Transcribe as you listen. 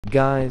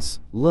Guys,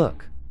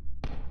 look.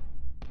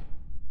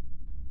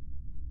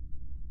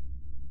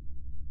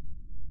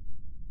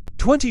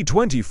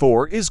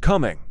 "2024 is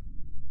coming.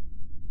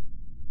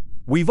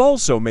 We've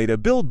also made a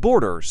build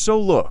border, so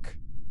look.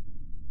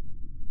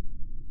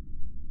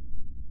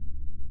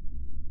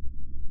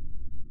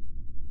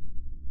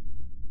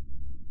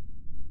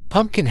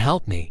 Pumpkin,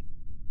 help me.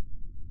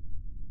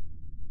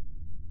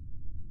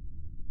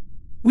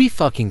 We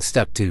fucking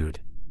step, dude.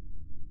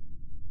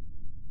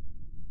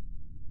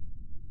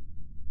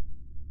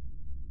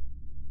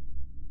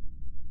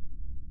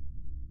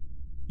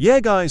 Yeah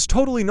guys,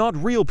 totally not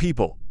real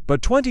people,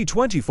 but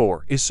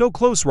 2024 is so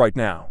close right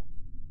now.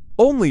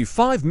 Only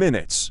 5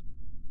 minutes.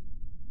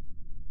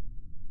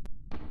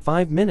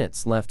 5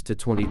 minutes left to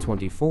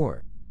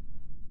 2024.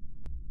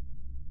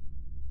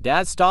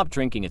 Dad, stop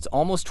drinking. It's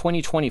almost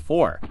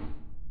 2024.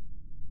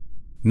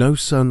 No,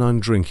 son, I'm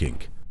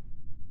drinking.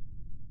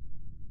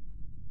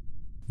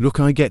 Look,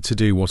 I get to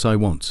do what I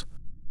want.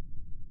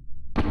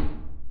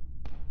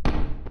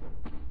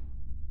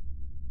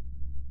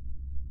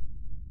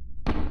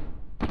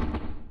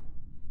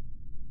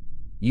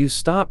 You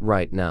stop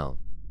right now.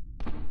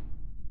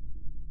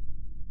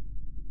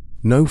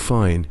 No,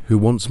 fine, who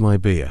wants my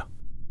beer?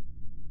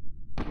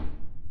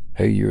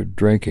 Hey, you're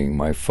drinking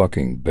my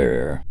fucking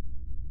bear.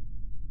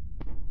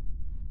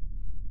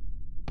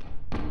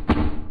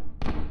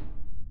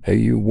 Hey,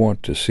 you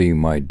want to see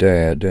my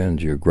dad and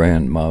your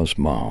grandma's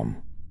mom?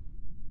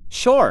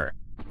 Sure.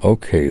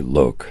 Okay,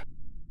 look.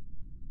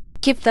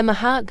 Give them a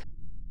hug.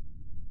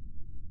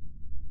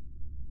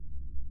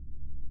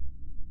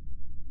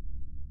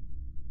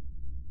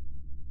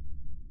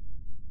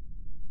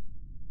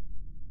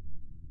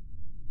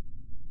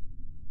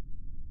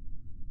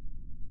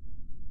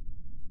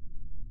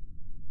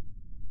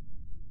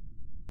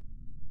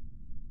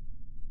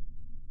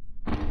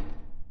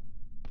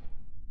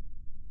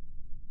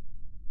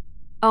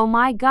 Oh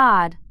my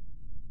God.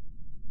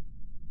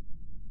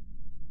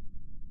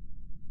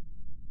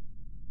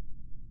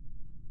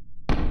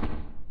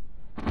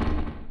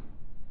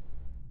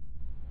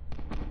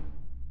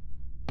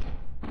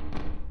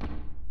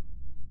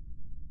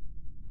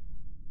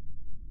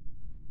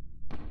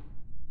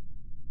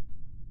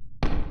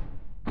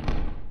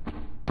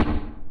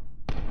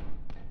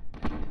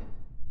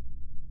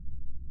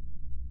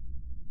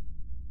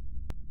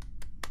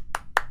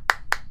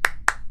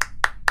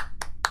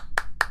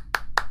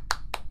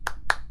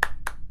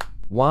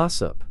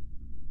 Wassup.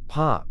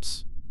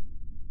 Pops.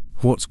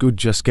 What's good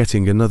just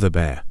getting another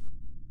bear?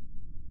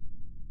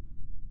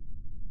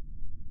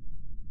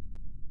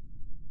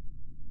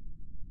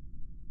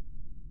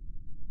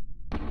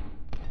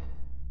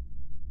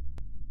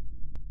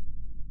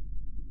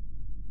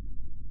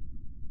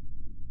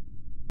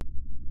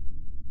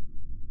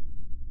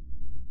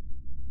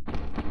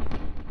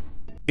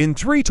 In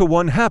 3 to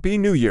 1, Happy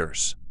New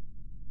Year's.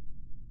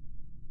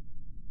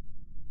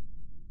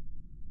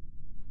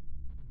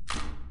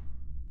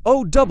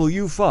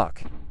 OW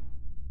fuck.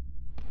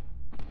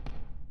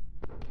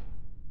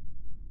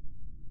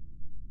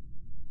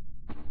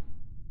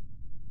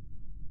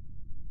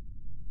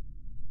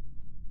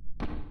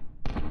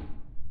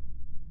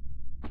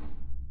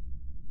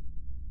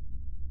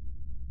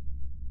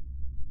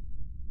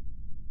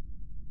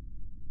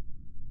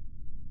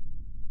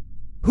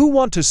 Who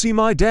want to see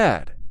my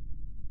dad?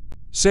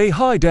 Say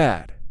hi,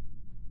 Dad.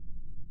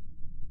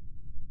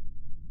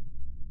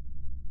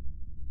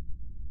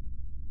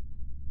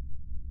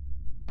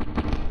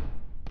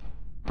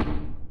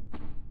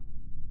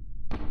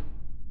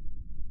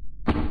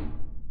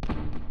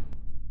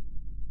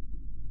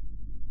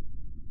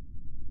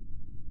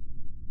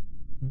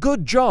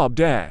 Good job,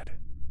 Dad.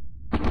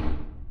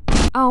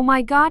 Oh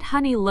my God,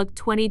 honey, look,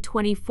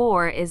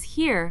 2024 is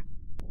here.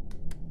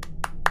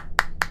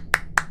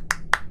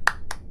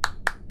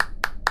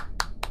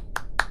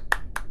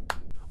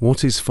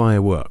 What is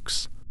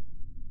fireworks?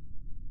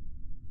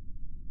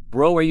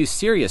 Bro, are you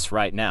serious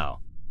right now?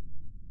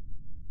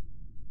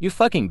 You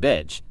fucking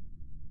bitch.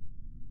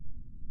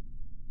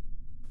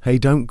 Hey,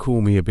 don't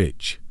call me a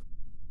bitch.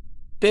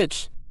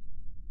 Bitch.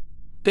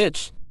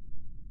 Bitch.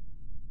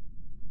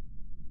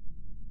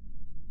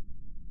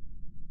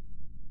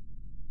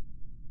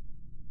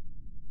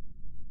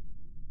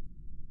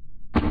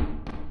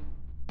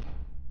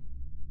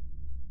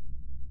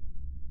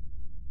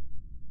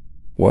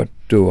 What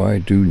do I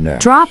do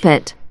next? Drop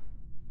it.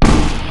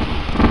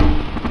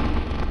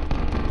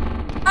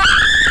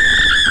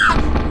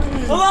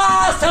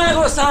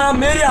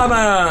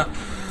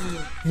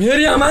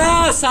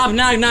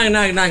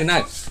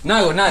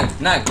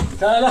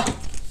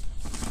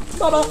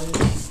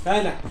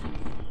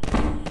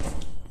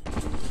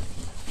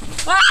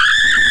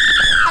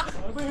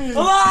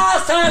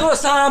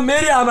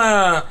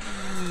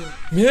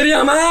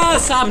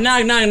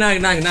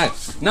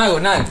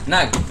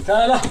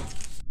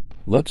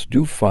 Let's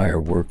do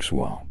fireworks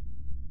well.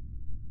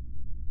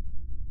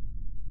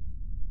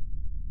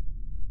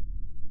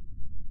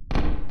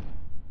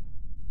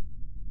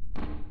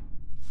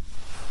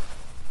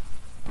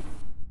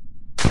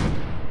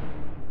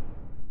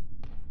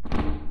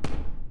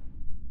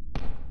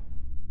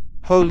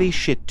 Holy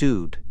shit,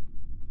 dude.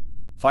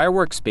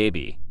 Fireworks,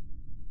 baby.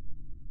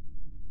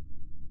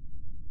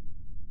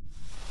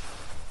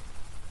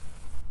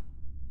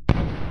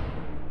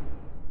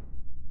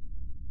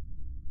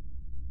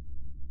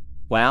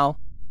 Wow,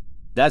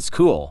 that's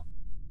cool.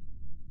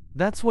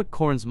 That's what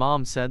Korn's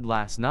mom said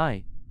last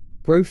night.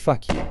 Bro,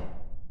 fuck you.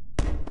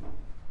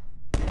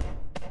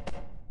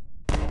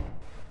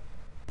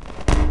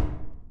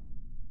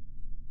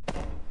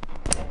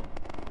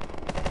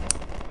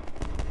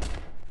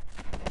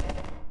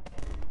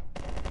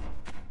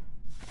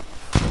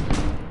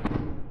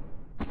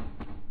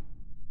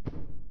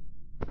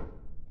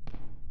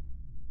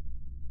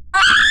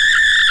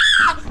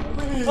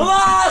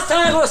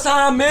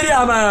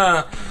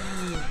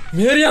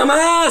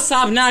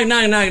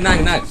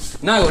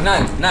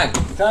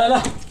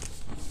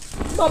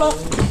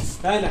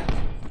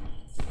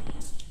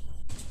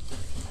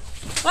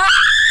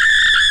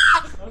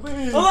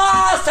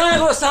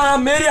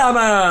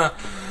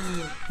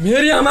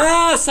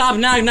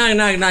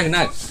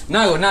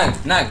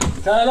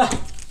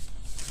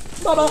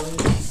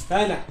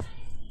 Baba,